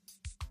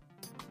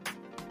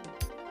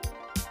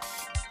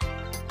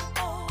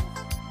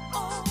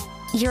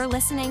You're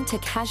listening to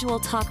Casual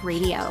Talk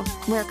Radio,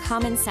 where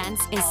common sense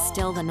is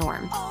still the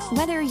norm.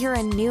 Whether you're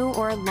a new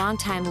or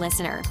longtime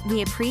listener,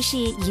 we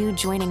appreciate you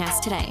joining us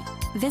today.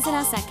 Visit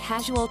us at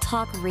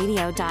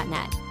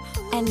casualtalkradio.net.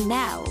 And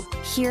now,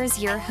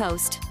 here's your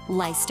host,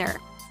 Leister.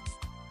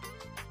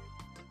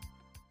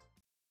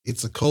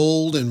 It's a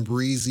cold and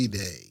breezy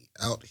day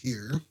out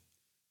here.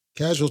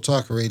 Casual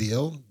Talk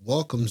Radio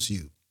welcomes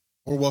you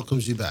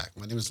back.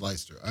 My name is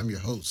Leister. I'm your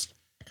host.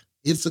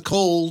 It's a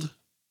cold,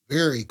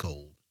 very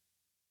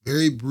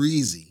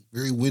breezy,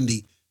 very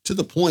windy, to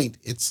the point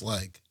it's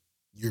like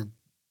you're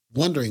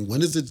wondering,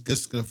 when is it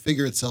just going to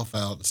figure itself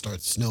out and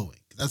start snowing?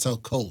 That's how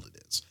cold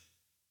it is.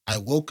 I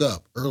woke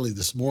up early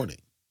this morning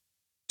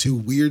to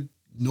weird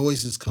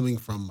noises coming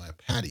from my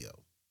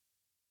patio.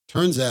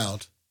 Turns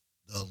out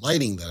the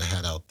lighting that I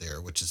had out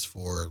there, which is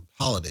for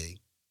holiday,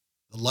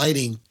 the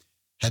lighting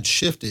had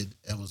shifted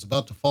and was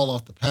about to fall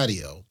off the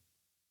patio.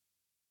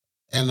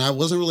 And I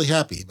wasn't really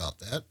happy about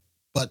that,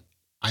 but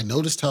I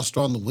noticed how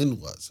strong the wind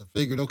was. I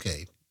figured,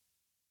 okay,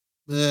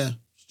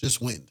 it's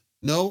just wind.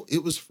 No,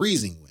 it was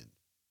freezing wind.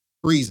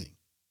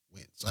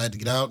 So I had to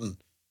get out and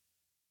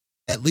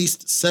at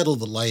least settle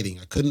the lighting.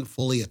 I couldn't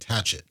fully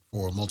attach it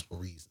for multiple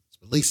reasons,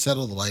 but at least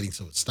settle the lighting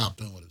so it stopped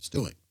doing what it was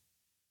doing.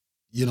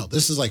 You know,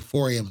 this is like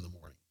 4 a.m. in the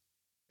morning.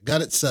 I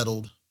got it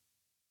settled,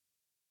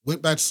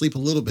 went back to sleep a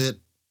little bit,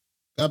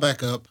 got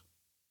back up,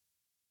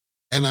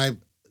 and I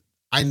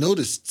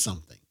noticed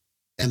something.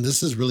 And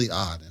this is really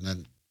odd.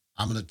 And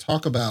I'm going to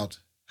talk about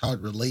how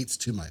it relates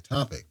to my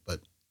topic.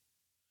 But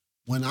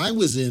when I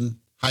was in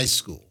high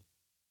school,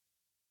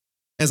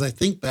 as I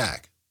think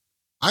back,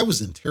 I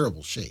was in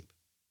terrible shape.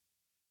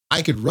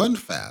 I could run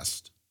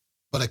fast,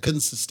 but I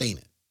couldn't sustain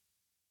it.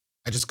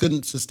 I just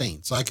couldn't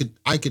sustain. So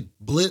I could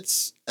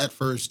blitz at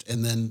first,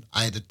 and then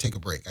I had to take a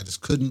break. I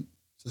just couldn't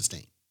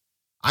sustain.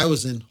 I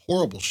was in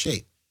horrible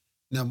shape.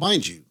 Now,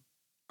 mind you,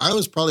 I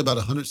was probably about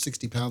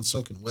 160 pounds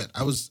soaking wet.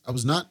 I was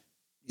not,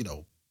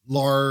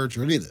 large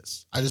or any of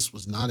this. I just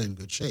was not in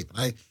good shape. And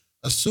I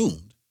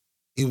assumed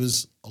it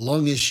was a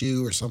lung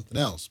issue or something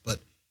else.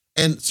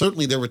 And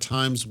certainly there were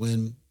times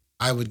when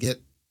I would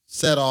get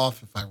set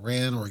off if I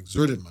ran or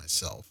exerted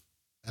myself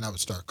and I would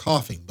start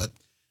coughing. But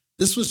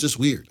this was just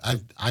weird.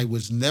 I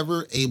was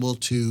never able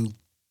to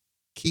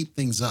keep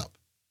things up.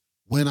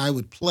 When I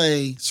would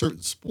play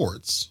certain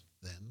sports,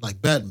 then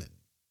like badminton,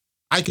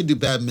 I could do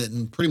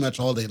badminton pretty much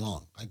all day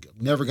long.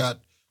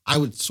 I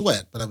would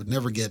sweat, but I would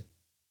never get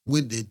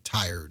winded,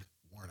 tired,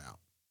 worn out.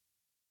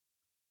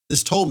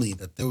 This told me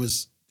that there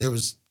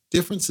was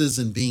differences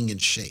in being in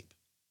shape.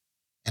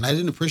 And I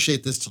didn't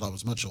appreciate this till I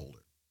was much older.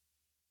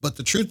 But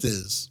the truth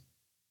is,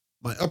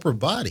 my upper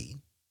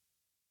body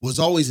was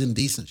always in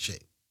decent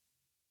shape.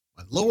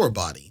 My lower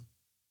body,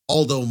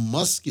 although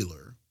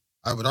muscular,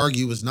 I would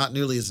argue was not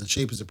nearly as in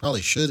shape as it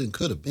probably should and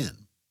could have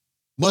been.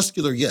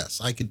 Muscular,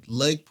 yes, I could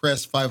leg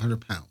press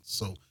 500 pounds.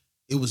 So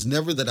it was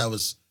never that I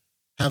was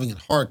having a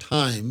hard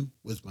time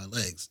with my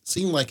legs. It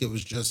seemed like it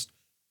was just,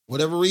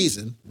 whatever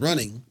reason,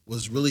 running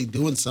was really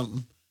doing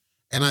something.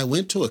 And I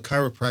went to a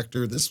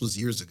chiropractor. This was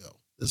years ago.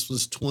 This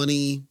was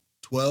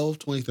 2012,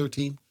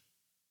 2013.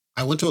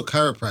 I went to a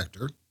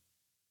chiropractor,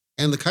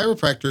 and the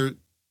chiropractor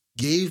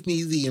gave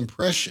me the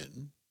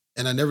impression,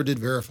 and I never did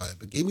verify it,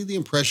 but gave me the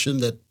impression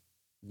that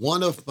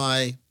one of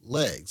my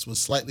legs was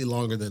slightly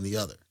longer than the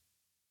other.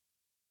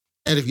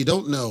 And if you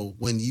don't know,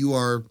 when you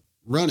are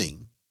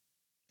running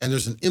and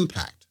there's an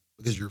impact,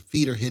 because your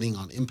feet are hitting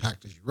on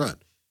impact as you run,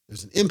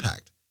 there's an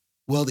impact.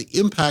 Well, the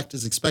impact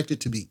is expected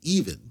to be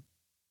even,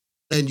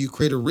 and you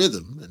create a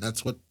rhythm, and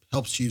that's what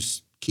helps you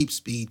keep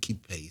speed,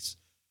 keep pace.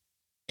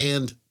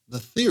 And the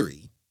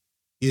theory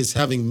is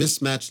having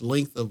mismatched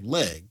length of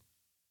leg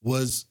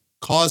was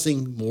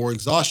causing more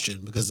exhaustion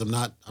because I'm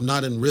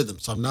not in rhythm,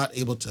 so I'm not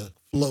able to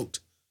float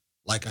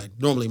like I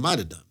normally might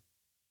have done.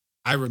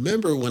 I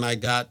remember when I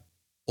got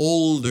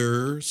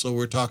older, so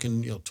we're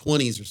talking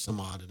 20s or some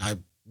odd, and I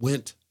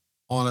went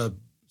on a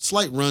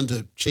slight run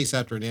to chase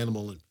after an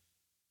animal and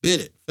bit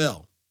it,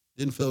 fell,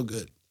 didn't feel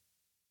good.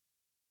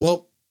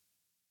 Well,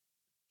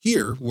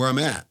 here where I'm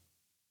at,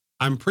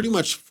 I'm pretty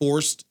much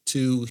forced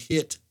to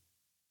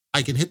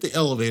I can hit the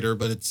elevator,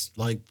 but it's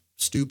like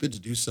stupid to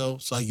do so.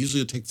 So I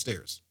usually take the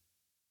stairs.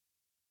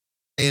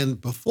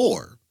 And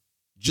before,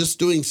 just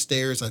doing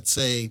stairs, I'd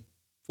say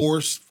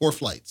four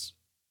flights.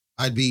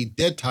 I'd be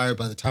dead tired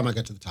by the time I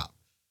got to the top.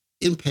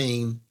 In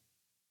pain,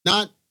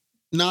 not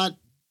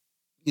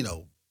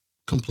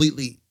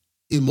completely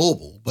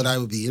immobile, but I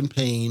would be in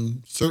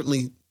pain,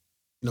 certainly,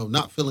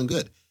 not feeling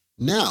good.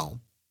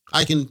 Now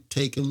I can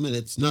take them and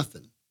it's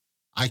nothing.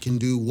 I can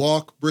do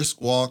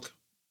brisk walk,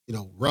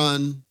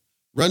 run.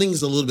 Running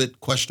is a little bit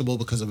questionable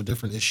because of a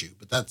different issue,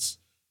 but that's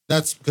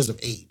because of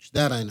age.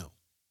 That I know.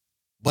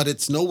 But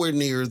it's nowhere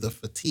near the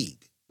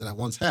fatigue that I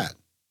once had.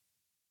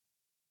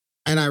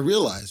 And I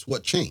realized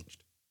what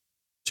changed.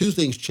 Two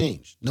things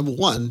changed. Number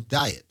one,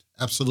 diet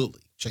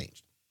absolutely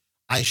changed.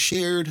 I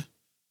shared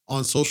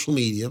on social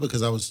media,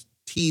 because I was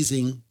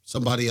teasing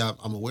somebody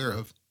I'm aware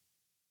of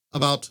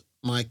about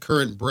my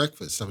current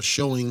breakfast. I was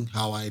showing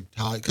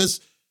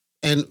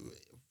and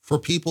For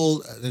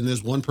people, and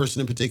there's one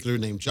person in particular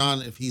named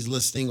John, if he's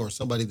listening or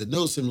somebody that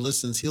knows him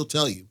listens, he'll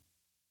tell you,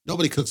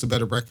 nobody cooks a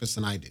better breakfast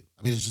than I do.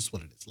 I mean, it's just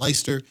what it is.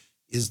 Leicester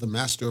is the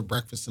master of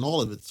breakfast in all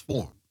of its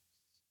form.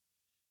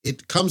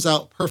 It comes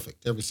out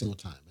perfect every single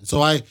time. And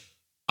so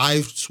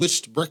I've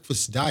switched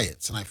breakfast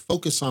diets and I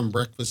focus on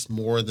breakfast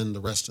more than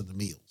the rest of the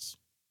meals.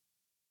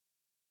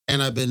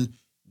 And I've been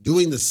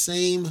doing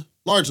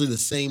largely the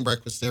same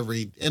breakfast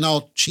and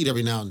I'll cheat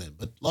every now and then,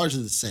 but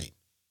largely the same.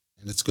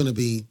 And it's going to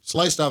be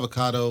sliced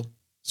avocado,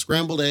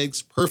 scrambled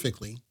eggs,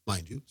 perfectly,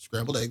 mind you,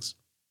 scrambled eggs,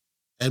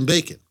 and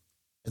bacon.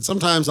 And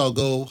sometimes I'll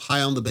go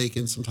high on the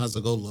bacon. Sometimes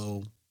I'll go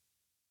low.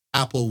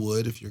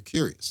 Applewood, if you're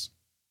curious.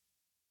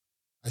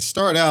 I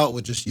start out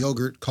with just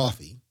yogurt,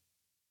 coffee,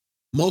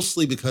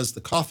 mostly because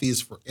the coffee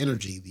is for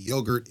energy. The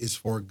yogurt is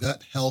for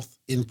gut health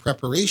in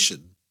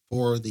preparation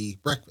for the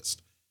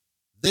breakfast.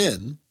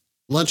 Then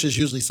lunch is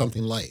usually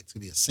something light. It's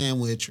going to be a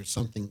sandwich or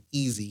something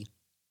easy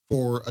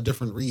for a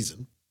different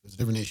reason. There's a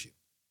different issue.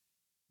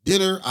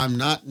 Dinner, I'm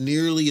not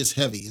nearly as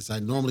heavy as I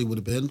normally would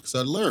have been because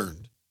I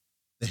learned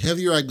the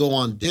heavier I go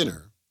on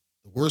dinner,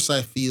 the worse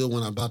I feel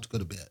when I'm about to go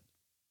to bed.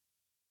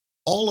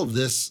 All of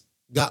this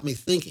got me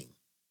thinking.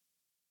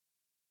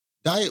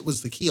 Diet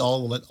was the key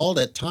all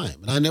that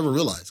time, and I never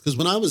realized because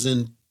when I was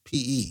in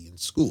PE in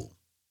school,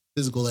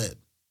 physical ed,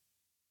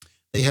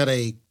 they had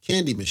a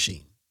candy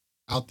machine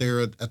out there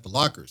at the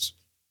lockers,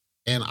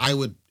 and I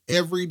would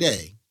every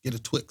day get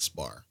a Twix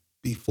bar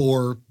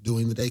before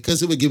doing the day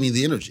because it would give me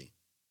the energy.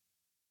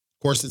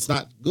 Of course, it's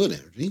not good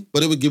energy,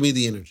 but it would give me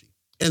the energy.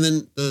 And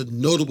then the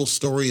notable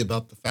story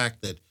about the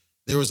fact that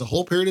there was a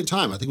whole period of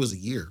time, I think it was a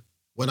year,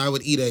 when I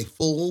would eat a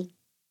full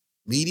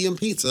medium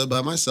pizza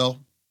by myself,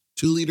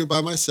 2-liter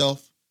by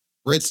myself,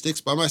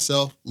 breadsticks by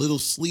myself, little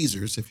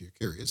sleezers, if you're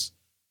curious,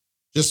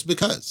 just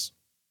because.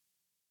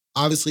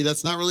 Obviously,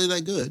 that's not really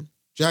that good.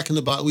 Jack in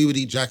the Box, we would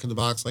eat Jack in the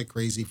Box like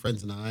crazy,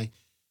 friends and I.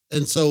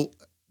 And so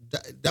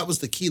that was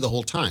the key the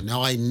whole time.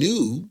 Now, I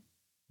knew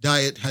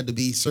diet had to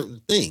be certain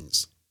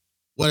things.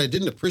 What I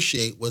didn't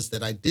appreciate was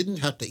that I didn't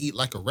have to eat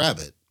like a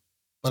rabbit,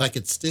 but I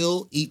could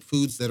still eat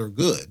foods that are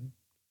good.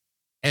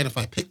 And if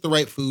I picked the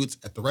right foods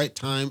at the right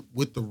time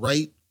with the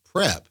right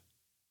prep,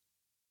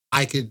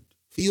 I could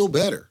feel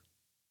better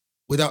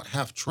without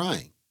half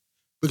trying.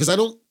 Because I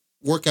don't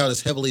work out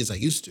as heavily as I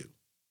used to,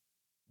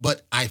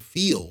 but I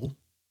feel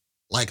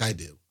like I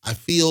do. I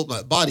feel,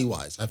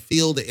 body-wise, I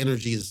feel the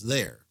energy is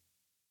there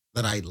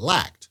that I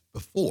lacked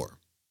before.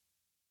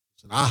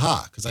 It's an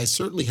aha, because I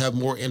certainly have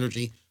more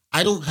energy.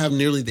 I don't have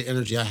nearly the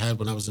energy I had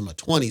when I was in my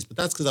 20s, but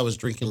that's because I was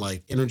drinking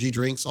like energy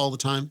drinks all the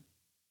time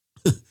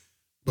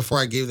before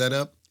I gave that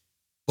up.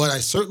 But I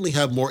certainly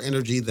have more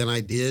energy than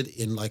I did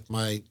in like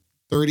my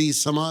 30s,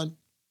 some odd,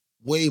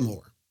 way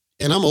more.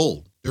 And I'm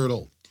old, dirt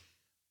old.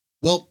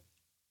 Well,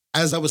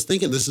 as I was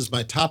thinking, this is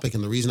my topic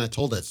and the reason I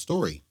told that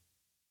story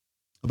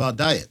about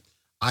diet,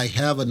 I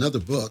have another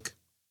book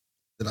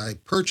that I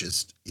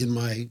purchased in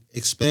my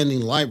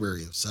expanding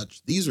library of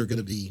such. These are going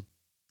to be,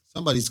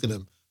 somebody's going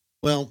to,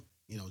 well,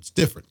 it's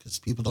different because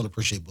people don't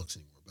appreciate books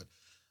anymore. But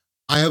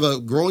I have a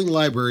growing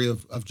library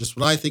of just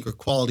what I think are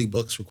quality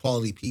books for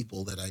quality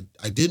people that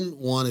I didn't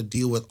want to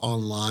deal with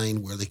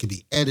online where they could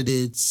be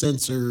edited,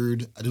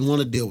 censored. I didn't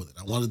want to deal with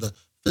it. I wanted the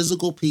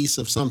physical piece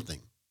of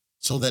something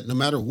so that no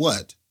matter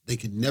what, they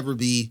could never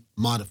be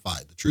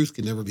modified. The truth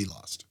can never be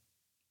lost.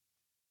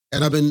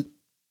 And I've been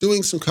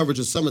doing some coverage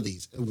of some of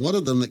these. And one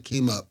of them that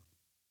came up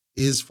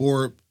is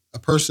for a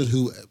person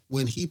who,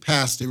 when he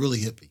passed, it really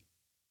hit me.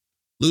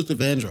 Luther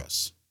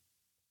Vandross,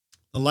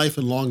 The Life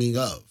and Longing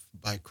of,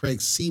 by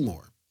Craig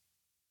Seymour.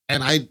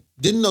 And I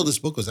didn't know this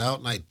book was out,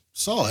 and I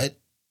saw it,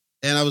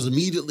 and I was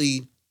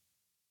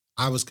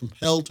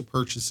compelled to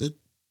purchase it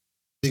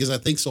because I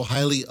think so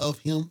highly of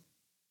him,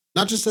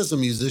 not just as a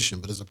musician,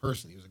 but as a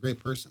person. He was a great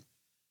person.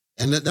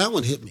 And that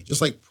one hit me,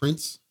 just like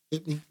Prince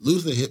hit me.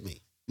 Luther hit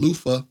me.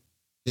 Lufa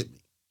hit me.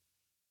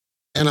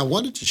 And I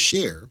wanted to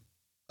share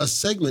a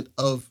segment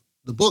of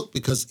the book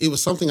because it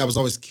was something I was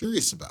always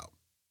curious about.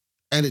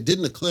 And it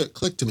didn't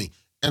click to me.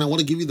 And I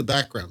want to give you the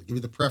background, give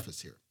you the preface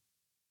here.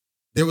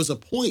 There was a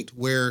point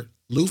where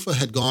Lufa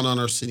had gone on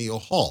Arsenio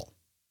Hall.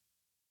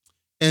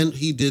 And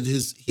he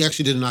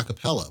actually did an a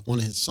cappella, one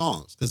of his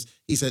songs, because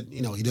he said,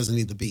 he doesn't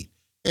need the beat.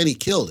 And he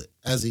killed it,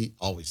 as he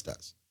always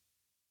does.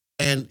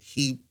 And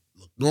he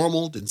looked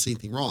normal, didn't see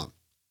anything wrong.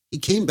 He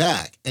came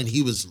back and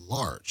he was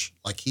large.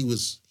 Like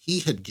he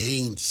had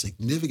gained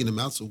significant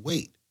amounts of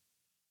weight.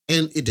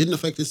 And it didn't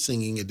affect his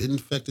singing. It didn't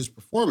affect his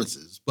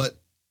performances,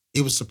 but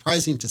it was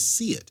surprising to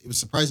see it. It was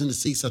surprising to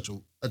see such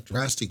a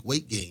drastic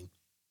weight gain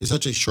in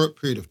such a short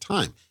period of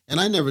time. And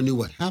I never knew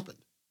what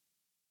happened.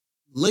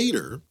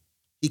 Later,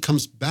 he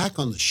comes back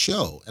on the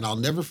show, and I'll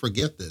never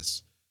forget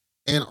this.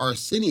 And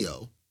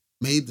Arsenio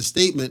made the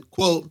statement,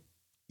 quote,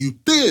 "You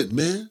thin,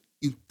 man,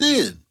 you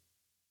thin."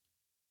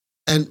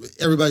 And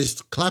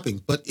everybody's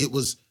clapping,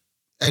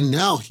 and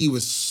now he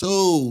was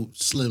so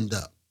slimmed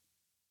up.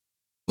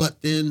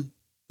 But then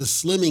the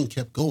slimming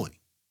kept going,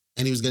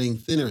 and he was getting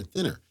thinner and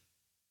thinner.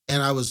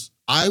 And I was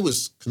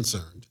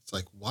concerned. It's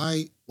like,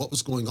 why, what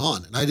was going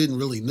on? And I didn't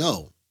really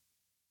know.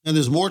 And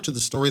there's more to the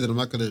story that I'm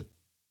not going to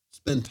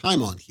spend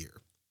time on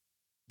here.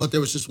 But there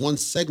was just one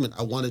segment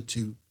I wanted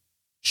to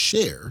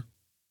share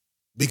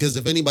because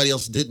if anybody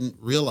else didn't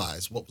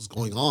realize what was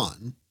going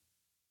on,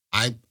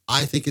 I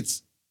think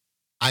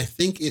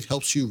it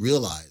helps you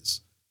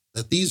realize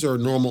that these are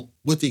normal,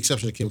 with the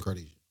exception of Kim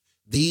Kardashian.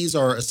 These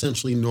are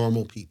essentially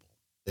normal people.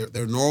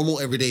 They're normal,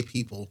 everyday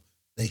people.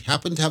 They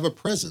happen to have a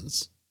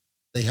presence.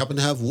 They happen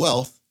to have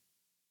wealth,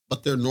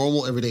 but they're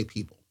normal, everyday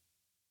people.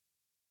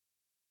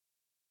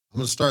 I'm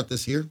going to start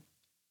this here.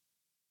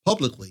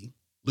 Publicly,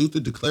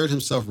 Luther declared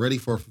himself ready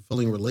for a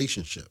fulfilling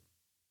relationship.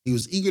 He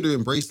was eager to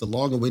embrace the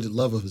long-awaited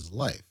love of his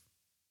life.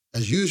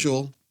 As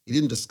usual, he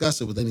didn't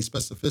discuss it with any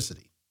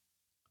specificity.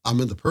 I'm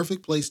in the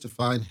perfect place to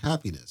find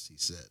happiness, he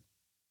said.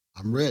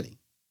 I'm ready.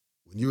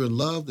 When you're in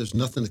love, there's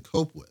nothing to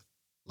cope with,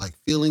 like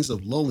feelings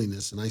of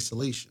loneliness and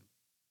isolation.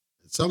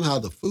 And somehow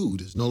the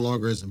food is no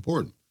longer as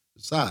important.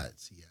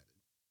 Besides, he added,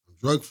 I'm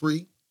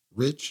drug-free,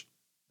 rich,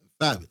 and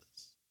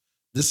fabulous.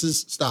 This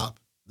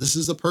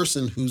is a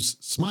person who's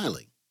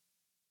smiling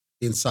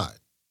inside,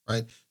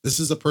 right? This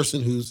is a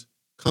person who's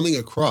coming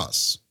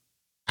across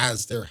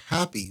as they're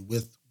happy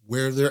with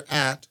where they're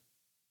at.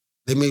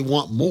 They may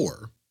want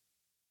more,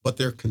 but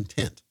they're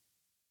content.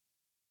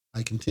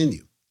 I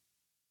continue.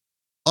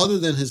 Other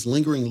than his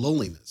lingering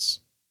loneliness,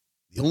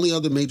 the only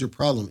other major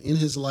problem in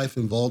his life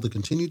involved the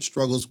continued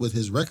struggles with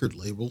his record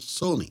label,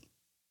 Sony.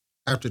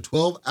 After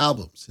 12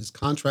 albums, his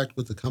contract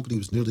with the company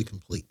was nearly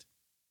complete.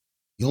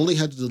 He only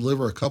had to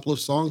deliver a couple of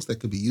songs that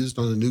could be used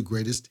on the new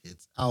Greatest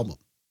Hits album.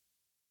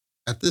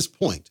 At this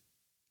point,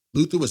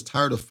 Luther was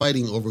tired of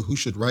fighting over who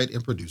should write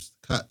and produce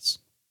the cuts.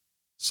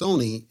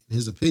 Sony, in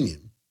his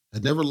opinion,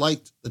 had never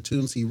liked the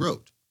tunes he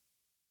wrote.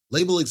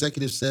 Label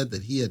executives said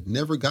that he had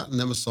never gotten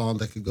them a song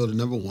that could go to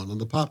number one on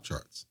the pop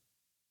charts.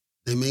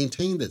 They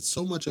maintained that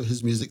so much of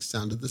his music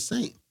sounded the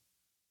same.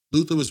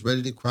 Luther was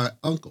ready to cry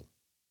uncle.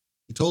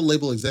 He told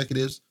label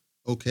executives,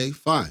 okay,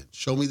 fine,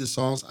 show me the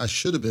songs I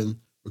should have been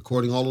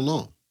recording all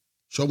along.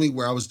 Show me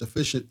where I was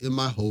deficient in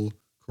my whole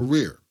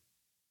career.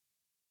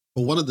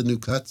 For one of the new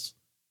cuts,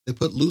 they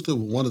put Luther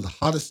with one of the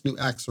hottest new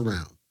acts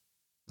around,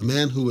 the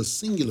man who was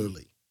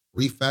singularly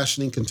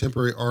refashioning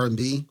contemporary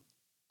R&B,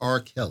 R.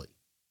 Kelly.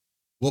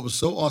 What was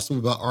so awesome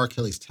about R.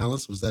 Kelly's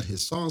talents was that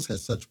his songs had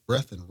such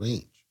breadth and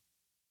range.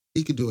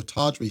 He could do a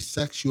tawdry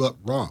sex you up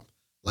romp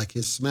like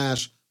his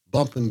smash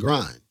Bump and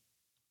Grind,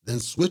 then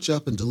switch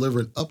up and deliver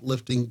an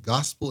uplifting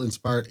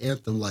gospel-inspired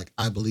anthem like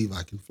I Believe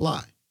I Can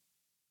Fly.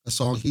 A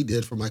song he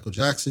did for Michael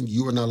Jackson,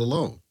 You Are Not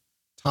Alone,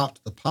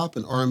 topped the pop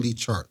and R&B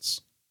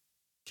charts.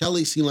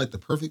 Kelly seemed like the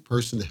perfect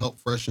person to help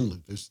freshen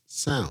Luther's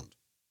sound.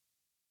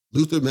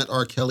 Luther met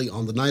R. Kelly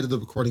on the night of the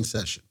recording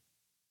session.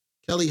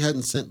 Kelly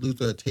hadn't sent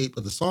Luther a tape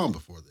of the song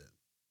before then.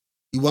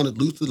 He wanted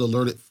Luther to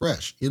learn it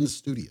fresh in the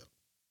studio.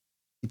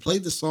 He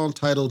played the song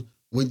titled,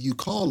 When You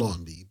Call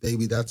on Me,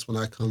 Baby, That's When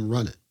I Come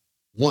Running,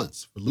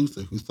 once for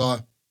Luther, who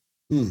thought,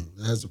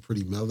 that has a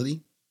pretty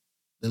melody.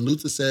 Then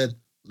Luther said,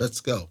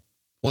 let's go.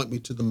 Point me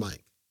to the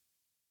mic.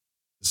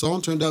 The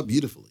song turned out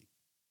beautifully.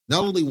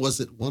 Not only was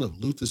it one of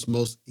Luther's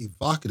most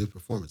evocative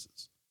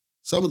performances,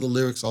 some of the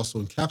lyrics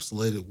also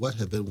encapsulated what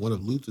had been one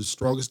of Luther's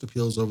strongest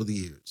appeals over the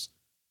years.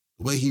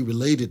 The way he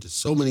related to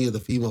so many of the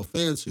female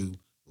fans who,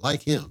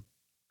 like him,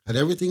 had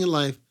everything in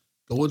life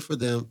going for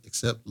them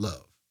except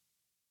love.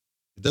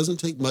 It doesn't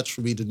take much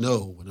for me to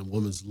know when a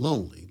woman's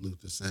lonely,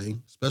 Luther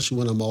sang, especially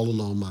when I'm all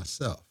alone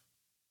myself.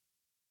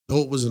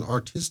 Though it was an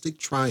artistic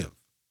triumph,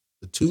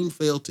 the tune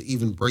failed to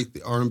even break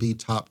the R&B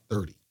top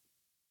 30.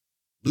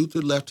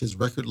 Luther left his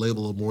record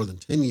label of more than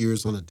 10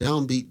 years on a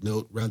downbeat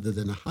note rather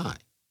than a high.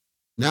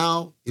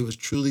 Now it was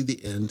truly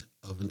the end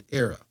of an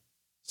era.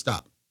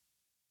 Stop.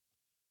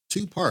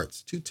 Two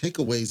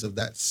takeaways of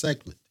that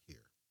segment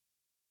here.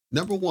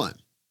 Number one,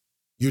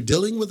 you're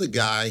dealing with a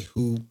guy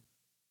who,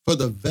 for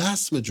the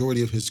vast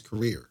majority of his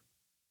career,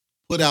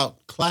 put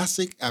out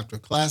classic after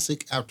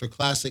classic after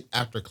classic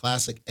after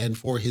classic, and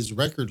for his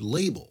record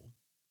label,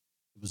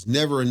 it was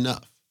never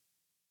enough.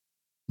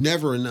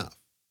 Never enough.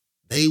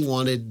 They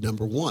wanted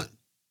number one.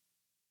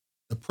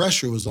 The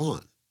pressure was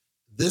on.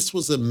 This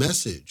was a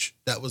message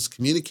that was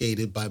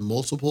communicated by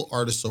multiple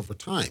artists over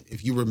time.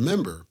 If you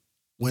remember,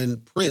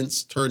 when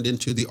Prince turned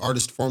into the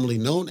artist formerly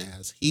known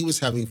as, he was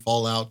having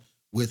fallout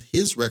with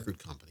his record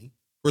company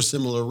for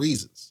similar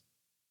reasons.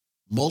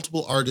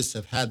 Multiple artists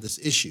have had this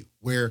issue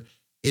where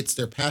it's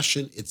their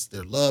passion, it's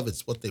their love,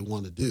 it's what they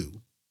want to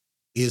do,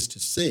 is to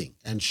sing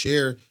and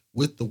share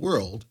with the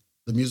world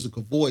the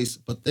musical voice,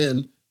 but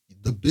then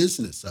the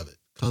business of it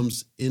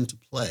comes into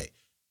play.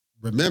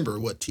 Remember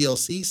what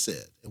TLC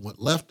said and what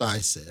Left Eye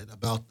said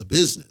about the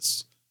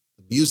business,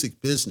 the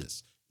music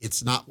business.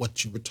 It's not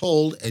what you were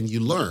told and you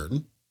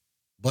learn,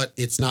 but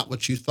it's not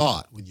what you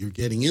thought when you're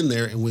getting in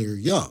there and when you're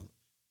young.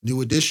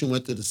 New Edition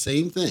went through the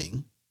same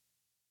thing.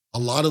 A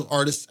lot of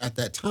artists at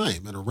that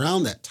time and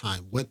around that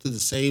time went through the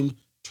same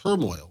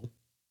turmoil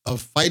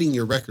of fighting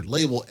your record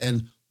label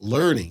and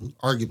learning,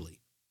 arguably,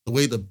 the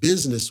way the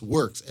business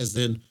works, as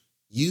then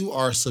you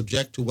are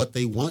subject to what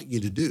they want you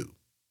to do.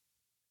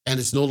 And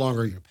it's no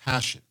longer your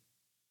passion.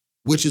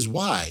 which is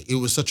why it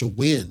was such a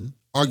win,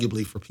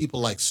 arguably, for people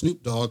like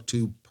Snoop Dogg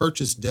to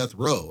purchase Death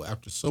Row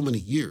after so many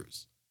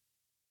years,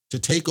 to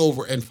take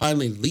over and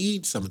finally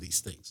lead some of these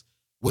things.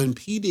 When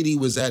P. Diddy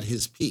was at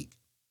his peak,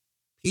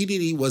 P.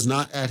 Diddy was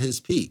not at his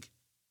peak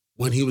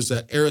when he was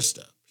at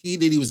Arista. P.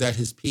 Diddy was at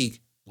his peak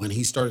when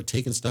he started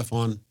taking stuff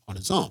on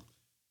his own.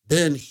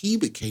 Then he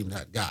became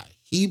that guy.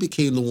 He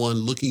became the one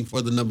looking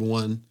for the number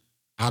one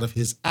out of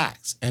his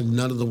acts, and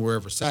none of them were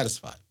ever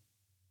satisfied.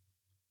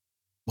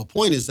 My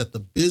point is that the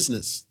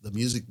business, the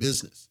music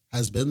business,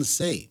 has been the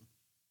same,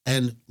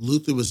 and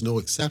Luther was no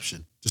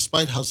exception,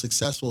 despite how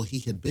successful he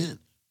had been.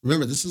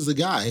 Remember, this is a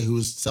guy who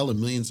was selling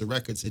millions of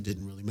records. It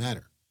didn't really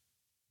matter.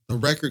 The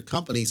record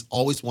companies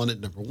always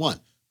wanted number one.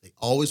 They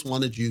always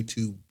wanted you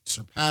to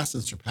surpass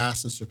and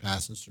surpass and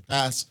surpass and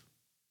surpass.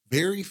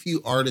 Very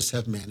few artists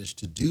have managed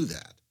to do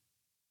that.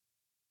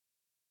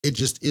 It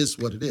just is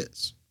what it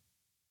is.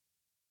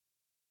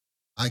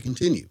 I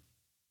continue.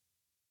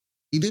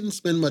 He didn't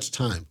spend much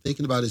time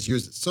thinking about his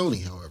years at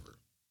Sony, however.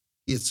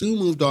 He had soon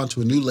moved on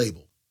to a new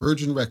label,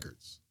 Virgin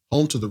Records,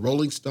 home to the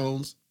Rolling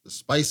Stones, the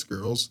Spice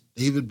Girls,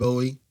 David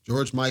Bowie,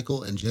 George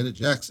Michael, and Janet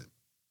Jackson,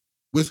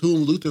 with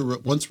whom Luther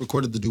once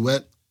recorded the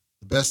duet,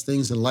 The Best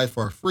Things in Life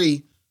Are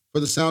Free, for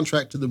the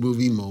soundtrack to the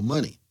movie Mo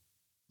Money.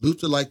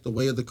 Luther liked the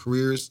way of the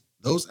careers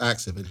those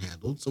acts have been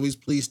handled, so he's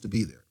pleased to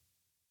be there.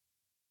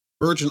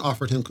 Virgin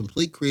offered him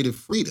complete creative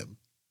freedom,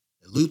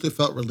 and Luther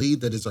felt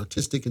relieved that his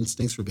artistic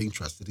instincts were being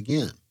trusted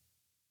again.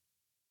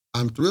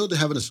 I'm thrilled to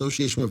have an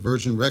association with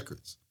Virgin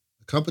Records,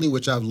 a company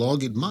which I've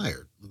long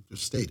admired, Luther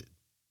stated.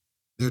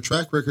 Their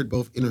track record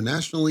both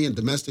internationally and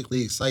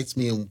domestically excites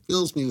me and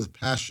fills me with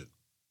passion.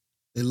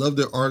 They love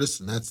their artists,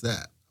 and that's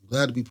that. I'm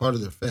glad to be part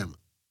of their family.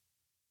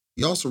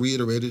 He also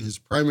reiterated his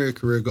primary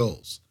career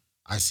goals.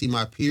 I see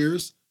my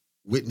peers,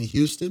 Whitney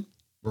Houston,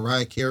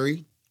 Mariah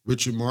Carey,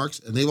 Richard Marx,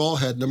 and they've all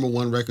had number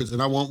one records,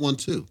 and I want one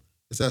too.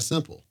 It's that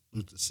simple,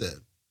 Luther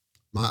said.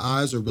 My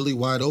eyes are really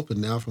wide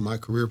open now for my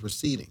career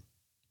proceeding.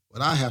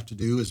 What I have to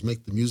do is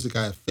make the music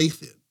I have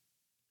faith in.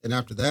 And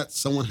after that,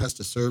 someone has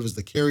to serve as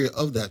the carrier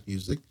of that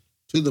music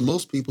to the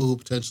most people who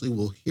potentially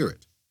will hear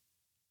it.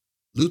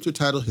 Luther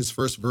titled his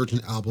first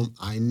Virgin album,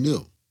 I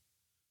Knew.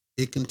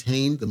 It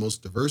contained the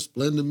most diverse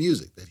blend of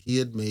music that he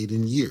had made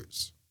in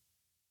years.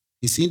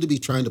 He seemed to be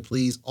trying to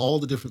please all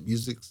the different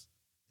musics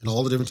and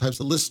all the different types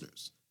of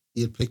listeners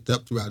he had picked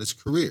up throughout his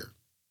career.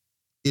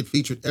 It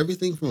featured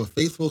everything from a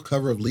faithful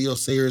cover of Leo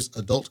Sayers'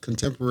 adult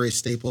contemporary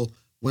staple,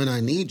 When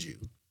I Need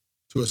You,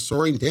 to a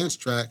soaring dance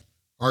track,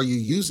 Are You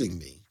Using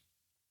Me?,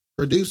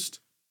 produced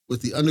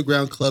with the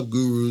underground club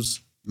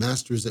gurus,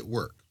 Masters at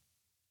Work.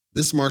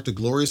 This marked a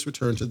glorious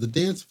return to the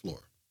dance floor.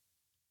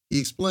 He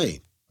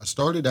explained, I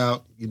started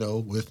out,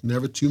 with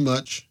Never Too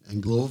Much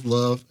and Glow of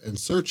Love and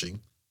Searching,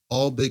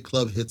 all big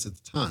club hits at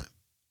the time,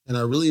 and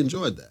I really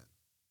enjoyed that.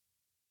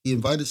 He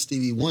invited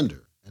Stevie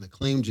Wonder and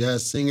acclaimed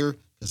jazz singer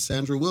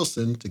Cassandra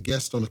Wilson to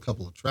guest on a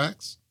couple of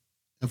tracks,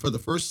 and for the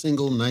first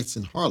single, Nights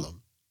in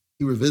Harlem,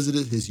 he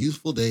revisited his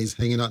youthful days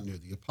hanging out near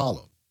the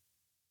Apollo.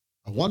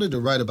 I wanted to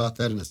write about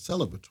that in a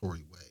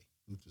celebratory way,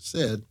 Luther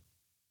said,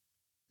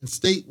 and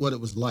state what it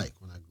was like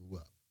when I grew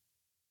up.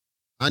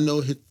 I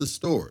Know hit the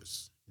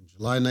stores in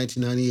July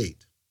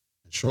 1998,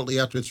 and shortly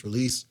after its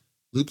release,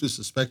 Luther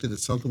suspected that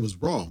something was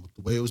wrong with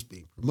the way it was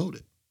being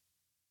promoted.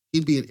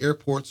 He'd be at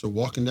airports or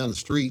walking down the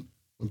street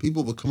when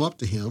people would come up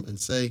to him and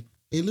say,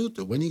 Hey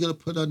Luther, when are you going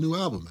to put a new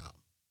album out?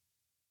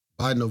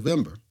 By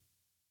November,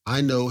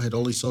 I Know had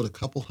only sold a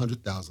couple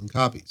 100,000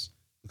 copies,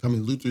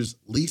 becoming Luther's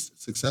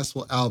least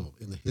successful album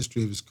in the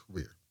history of his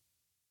career.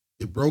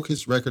 It broke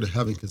his record of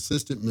having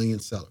consistent million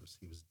sellers.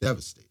 He was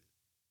devastated.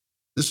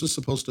 This was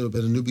supposed to have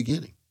been a new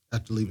beginning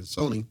after leaving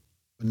Sony,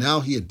 but now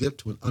he had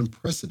dipped to an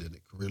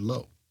unprecedented career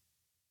low.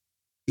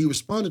 He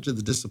responded to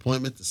the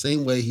disappointment the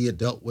same way he had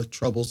dealt with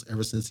troubles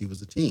ever since he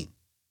was a teen.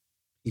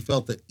 He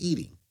felt that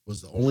eating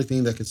was the only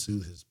thing that could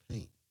soothe his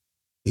pain.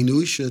 He knew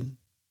he shouldn't.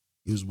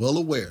 He was well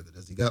aware that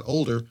as he got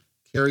older,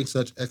 carrying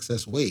such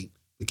excess weight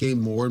became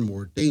more and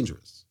more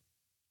dangerous.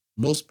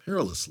 Most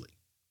perilously,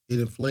 it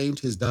inflamed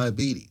his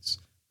diabetes,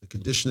 the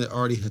condition that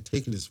already had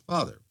taken his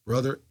father,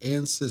 brother,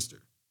 and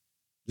sister.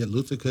 Yet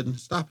Luther couldn't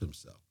stop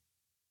himself.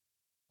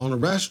 On a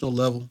rational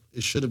level,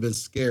 it should have been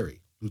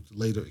scary, Luther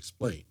later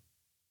explained,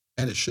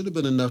 and it should have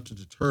been enough to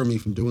deter me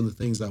from doing the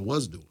things I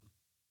was doing.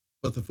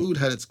 But the food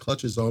had its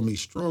clutches on me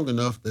strong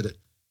enough that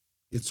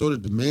it sort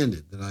of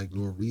demanded that I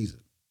ignore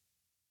reason.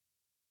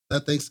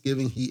 That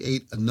Thanksgiving, he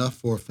ate enough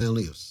for a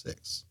family of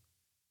 6.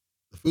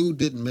 The food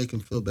didn't make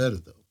him feel better,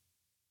 though.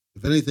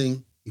 If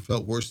anything, he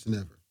felt worse than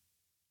ever.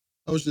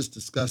 I was just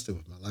disgusted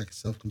with my lack of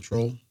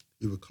self-control,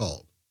 he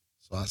recalled.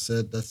 So I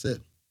said, that's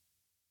it.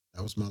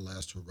 That was my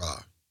last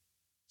hurrah.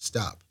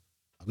 Stop.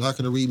 I'm not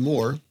going to read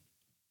more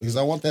because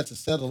I want that to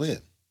settle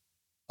in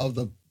of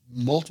the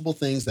multiple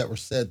things that were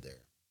said there.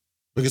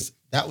 Because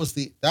that was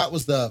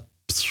the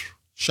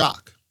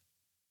shock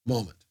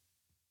moment.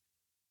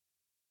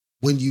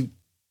 When you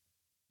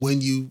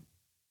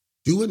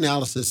do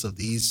analysis of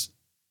these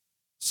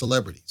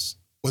celebrities,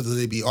 whether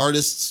they be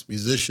artists,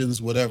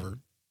 musicians, whatever,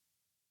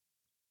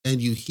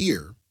 and you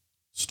hear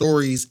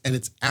stories, and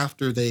it's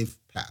after they've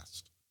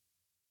passed,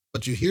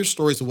 but you hear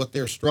stories of what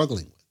they're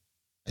struggling with,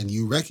 and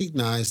you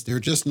recognize they're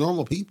just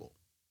normal people.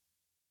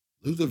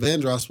 Luther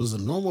Vandross was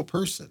a normal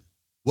person,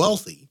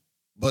 wealthy,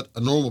 but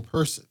a normal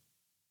person.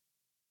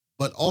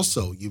 But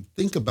also, you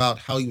think about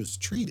how he was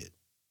treated.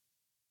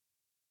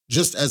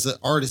 Just as an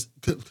artist,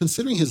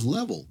 considering his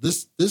level,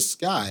 this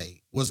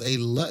guy was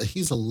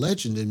he's a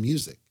legend in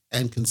music,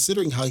 and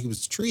considering how he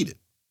was treated,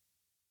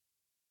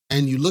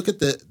 and you look at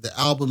the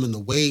album and the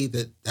way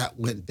that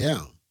went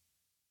down,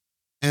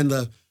 and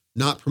the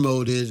not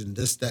promoted and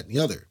this, that, and the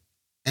other,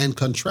 and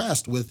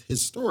contrast with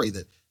his story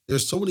that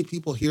there's so many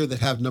people here that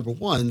have number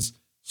ones.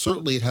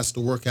 Certainly, it has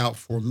to work out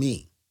for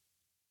me.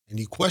 And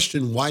you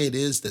question why it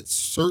is that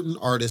certain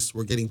artists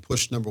were getting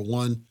pushed number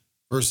one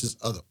versus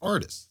other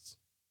artists.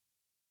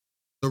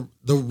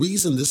 The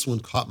reason this one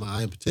caught my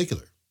eye in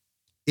particular,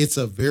 it's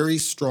a very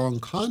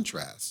strong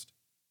contrast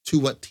to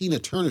what Tina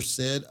Turner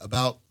said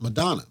about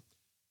Madonna.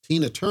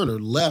 Tina Turner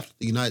left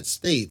the United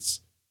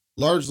States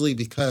largely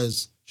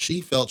because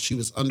she felt she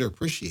was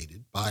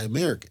underappreciated by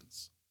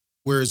Americans,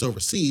 whereas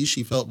overseas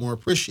she felt more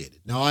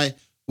appreciated. Now, I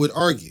would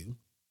argue,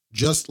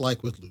 just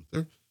like with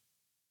Luther,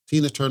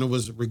 Tina Turner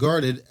was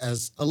regarded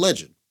as a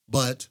legend,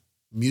 but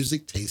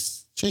music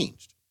tastes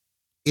changed.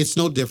 It's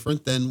no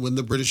different than when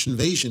the British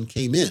invasion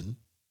came in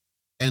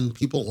and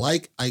people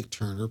like Ike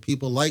Turner,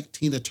 people like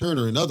Tina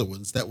Turner and other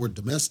ones that were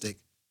domestic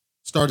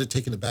started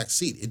taking a back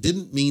seat. It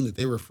didn't mean that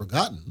they were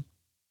forgotten,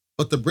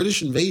 but the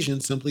British invasion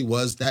simply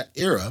was that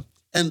era.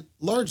 And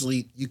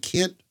largely, you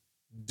can't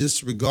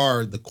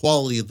disregard the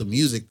quality of the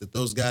music that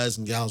those guys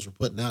and gals were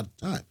putting out at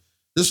the time.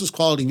 This was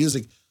quality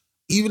music.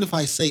 Even if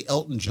I say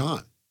Elton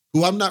John,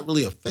 who I'm not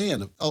really a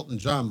fan of Elton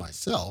John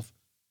myself,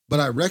 but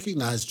I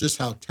recognize just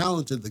how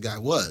talented the guy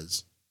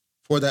was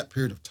for that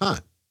period of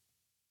time.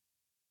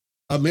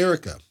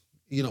 America,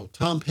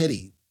 Tom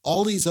Petty,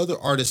 all these other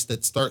artists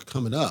that start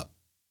coming up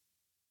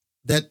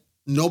that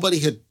nobody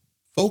had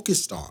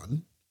focused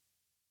on.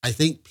 I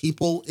think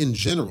people in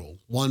general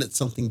wanted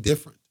something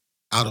different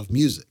out of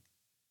music.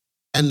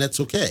 And that's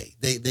okay.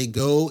 They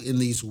go in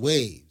these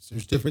waves.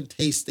 There's different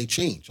tastes. They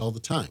change all the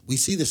time. We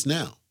see this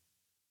now.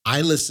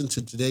 I listen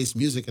to today's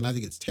music and I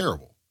think it's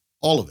terrible.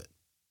 All of it.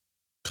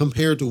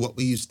 Compared to what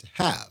we used to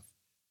have.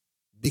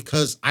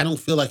 Because I don't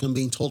feel like I'm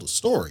being told a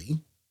story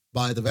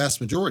by the vast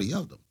majority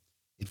of them.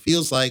 It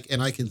feels like,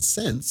 and I can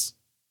sense,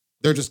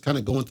 they're just kind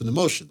of going through the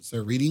motions.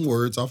 They're reading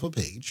words off a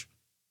page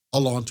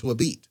along to a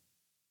beat.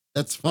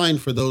 That's fine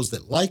for those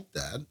that like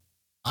that.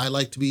 I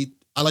like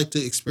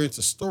to experience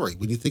a story.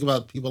 When you think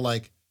about people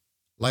like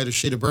Lighter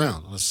Shade of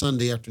Brown on a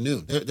Sunday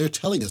afternoon, they're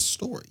telling a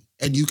story,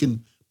 and you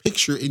can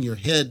picture in your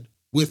head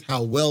with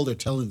how well they're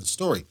telling the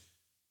story.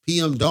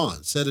 PM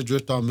Dawn, Set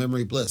Adrift on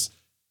Memory Bliss.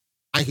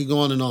 I could go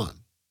on and on.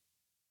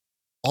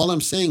 All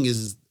I'm saying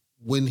is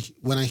when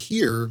I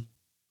hear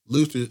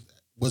Luther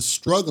was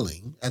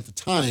struggling at the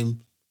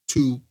time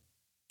to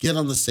get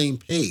on the same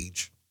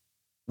page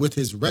with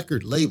his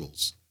record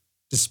labels,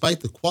 despite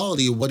the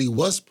quality of what he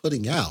was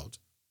putting out,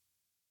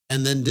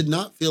 and then did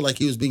not feel like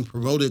he was being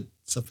promoted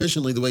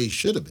sufficiently the way he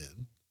should have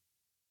been,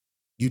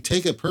 you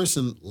take a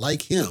person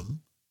like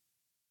him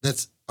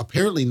that's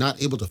apparently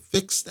not able to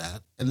fix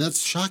that, and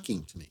that's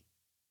shocking to me.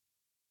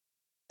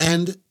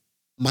 And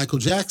Michael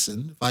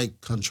Jackson, if I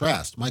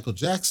contrast, Michael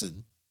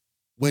Jackson,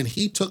 when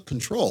he took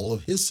control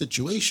of his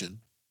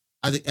situation,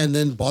 I think, and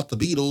then bought the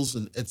Beatles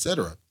and et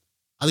cetera,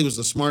 I think it was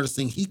the smartest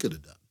thing he could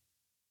have done.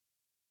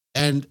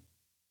 And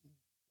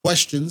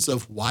questions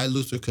of why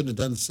Luther couldn't have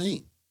done the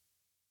same.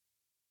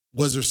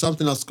 Was there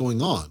something else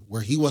going on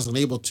where he wasn't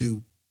able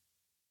to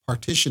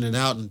partition it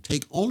out and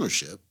take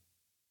ownership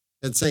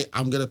and say,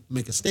 I'm going to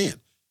make a stand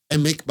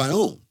and make my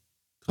own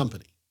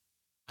company?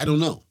 I don't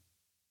know.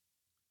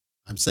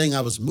 I'm saying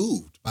I was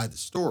moved by the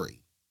story.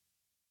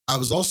 I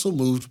was also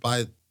moved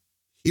by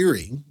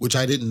hearing, which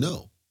I didn't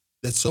know,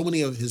 that so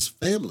many of his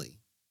family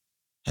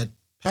had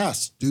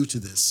passed due to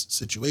this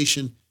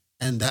situation,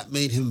 and that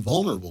made him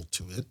vulnerable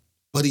to it,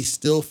 but he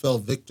still fell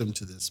victim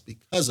to this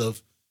because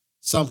of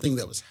something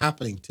that was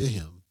happening to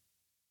him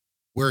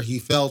where he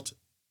felt,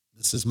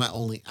 this is my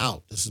only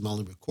out, this is my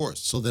only recourse.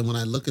 So then when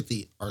I look at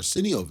the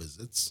Arsenio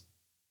visits,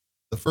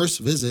 the first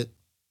visit,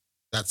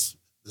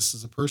 this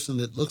is a person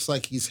that looks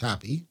like he's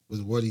happy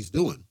with what he's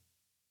doing.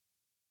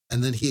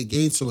 And then he had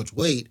gained so much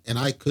weight, and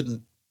I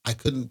couldn't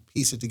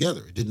piece it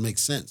together. It didn't make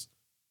sense.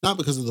 Not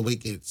because of the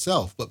weight gain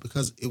itself, but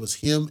because it was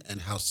him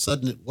and how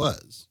sudden it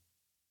was.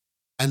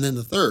 And then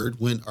the third,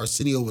 when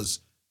Arsenio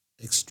was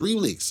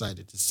extremely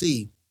excited to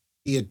see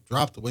he had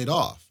dropped the weight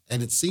off,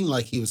 and it seemed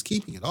like he was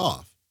keeping it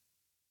off,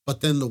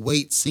 but then the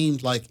weight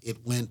seemed like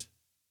it went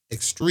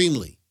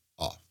extremely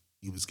off.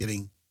 He was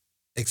getting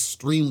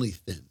extremely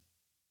thin,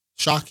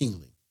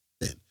 shockingly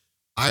thin.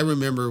 I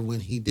remember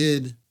when he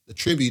did the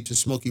tribute to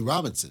Smokey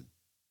Robinson,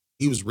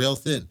 he was real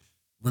thin.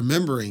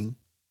 Remembering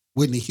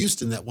Whitney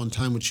Houston that one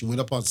time when she went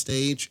up on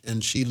stage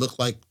and she looked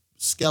like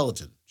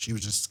skeleton. She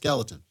was just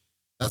skeleton.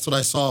 That's what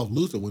I saw of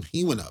Luther when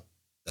he went up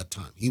that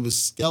time. He was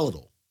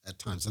skeletal at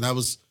times, and that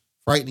was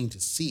frightening to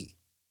see.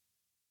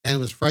 And it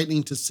was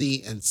frightening to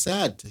see and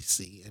sad to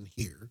see and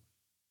hear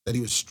that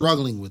he was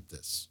struggling with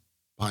this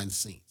behind the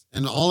scenes.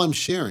 And all I'm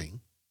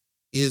sharing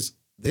is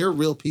they're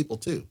real people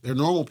too. They're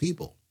normal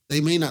people.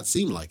 They may not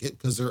seem like it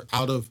because they're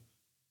out of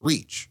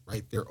reach,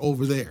 right? They're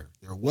over there.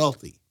 They're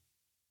wealthy.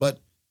 But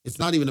it's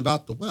not even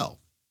about the wealth.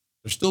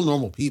 They're still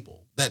normal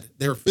people. That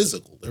they're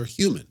physical. They're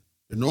human.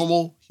 They're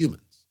normal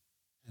humans.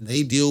 And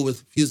they deal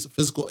with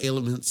physical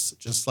ailments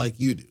just like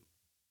you do.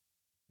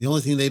 The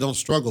only thing they don't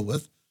struggle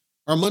with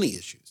are money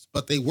issues,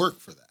 but they work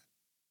for that,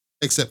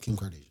 except Kim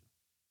Kardashian.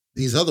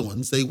 These other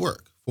ones, they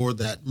work for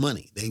that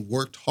money. They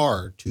worked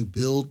hard to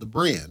build the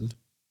brand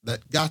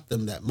that got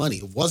them that money.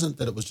 It wasn't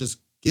that it was just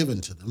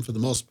given to them for the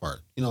most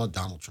part,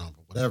 Donald Trump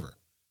or whatever.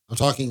 I'm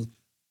talking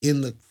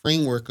in the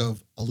framework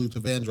of Luther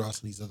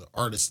Vandross and these other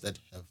artists that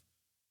have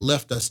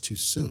left us too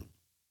soon.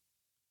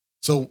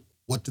 So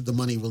what did the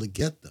money really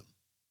get them?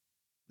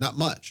 Not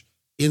much.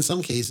 In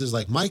some cases,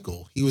 like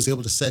Michael, he was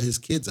able to set his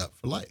kids up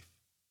for life.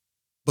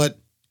 But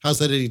how's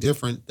that any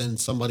different than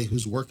somebody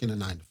who's working a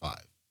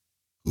 9-to-5?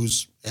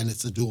 And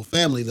it's a dual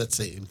family, let's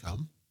say,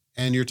 income,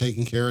 and you're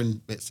taking care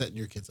and setting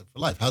your kids up for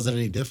life. How's that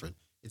any different?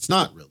 It's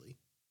not really.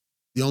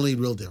 The only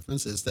real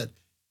difference is that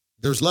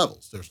there's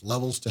levels. There's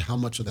levels to how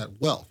much of that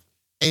wealth.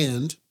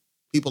 And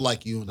people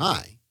like you and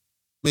I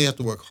may have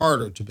to work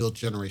harder to build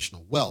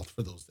generational wealth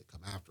for those that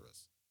come after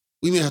us.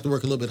 We may have to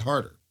work a little bit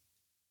harder.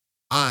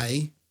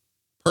 I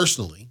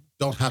personally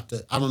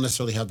I don't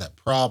necessarily have that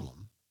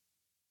problem.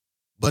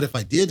 But if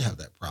I did have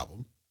that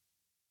problem,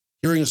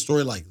 hearing a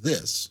story like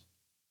this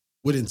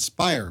would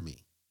inspire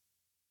me.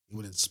 It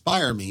would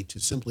inspire me to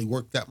simply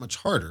work that much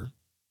harder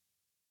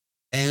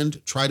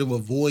and try to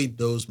avoid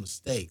those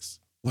mistakes.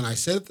 When I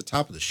said at the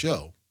top of the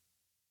show,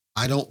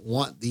 I don't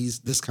want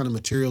this kind of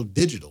material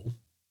digital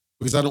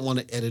because I don't want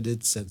it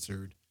edited,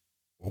 censored,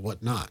 or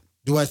whatnot.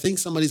 Do I think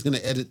somebody's going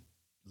to edit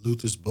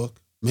Luther's book?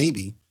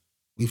 Maybe.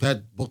 We've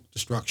had book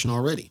destruction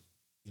already.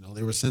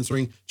 They were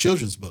censoring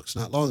children's books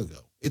not long ago.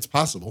 It's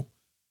possible.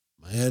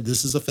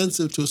 This is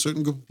offensive to a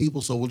certain group of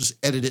people, so we'll just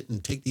edit it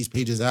and take these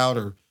pages out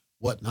or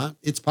whatnot.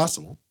 It's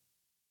possible.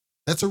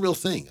 That's a real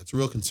thing. It's a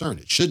real concern.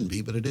 It shouldn't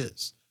be, but it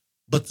is.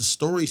 But the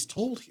stories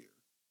told here,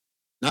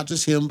 not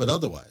just him, but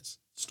otherwise,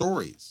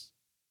 stories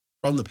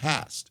from the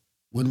past.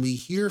 When we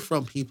hear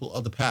from people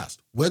of the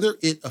past, whether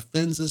it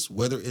offends us,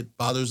 whether it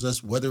bothers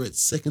us, whether it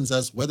sickens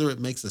us, whether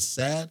it makes us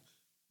sad,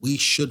 we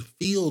should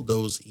feel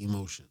those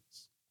emotions.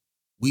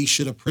 We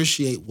should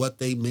appreciate what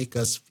they make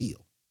us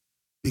feel.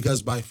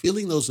 Because by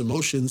feeling those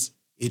emotions,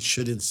 it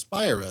should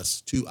inspire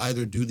us to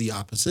either do the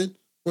opposite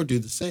or do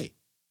the same.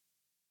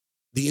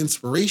 The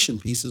inspiration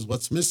piece is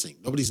what's missing.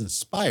 Nobody's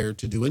inspired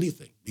to do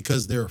anything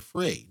because they're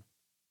afraid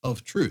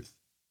of truth.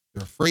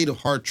 They're afraid of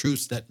hard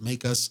truths that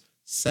make us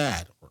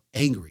sad or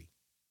angry.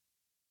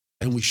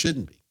 And we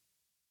shouldn't be.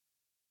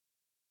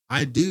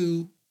 I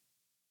do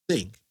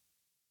think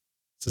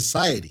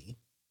society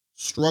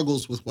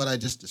struggles with what I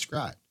just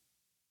described.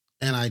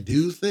 And I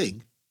do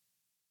think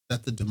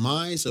that the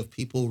demise of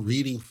people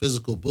reading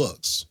physical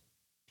books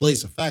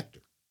plays a factor.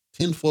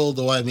 Tinfoil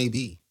though I may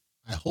be,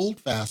 I hold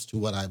fast to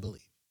what I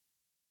believe.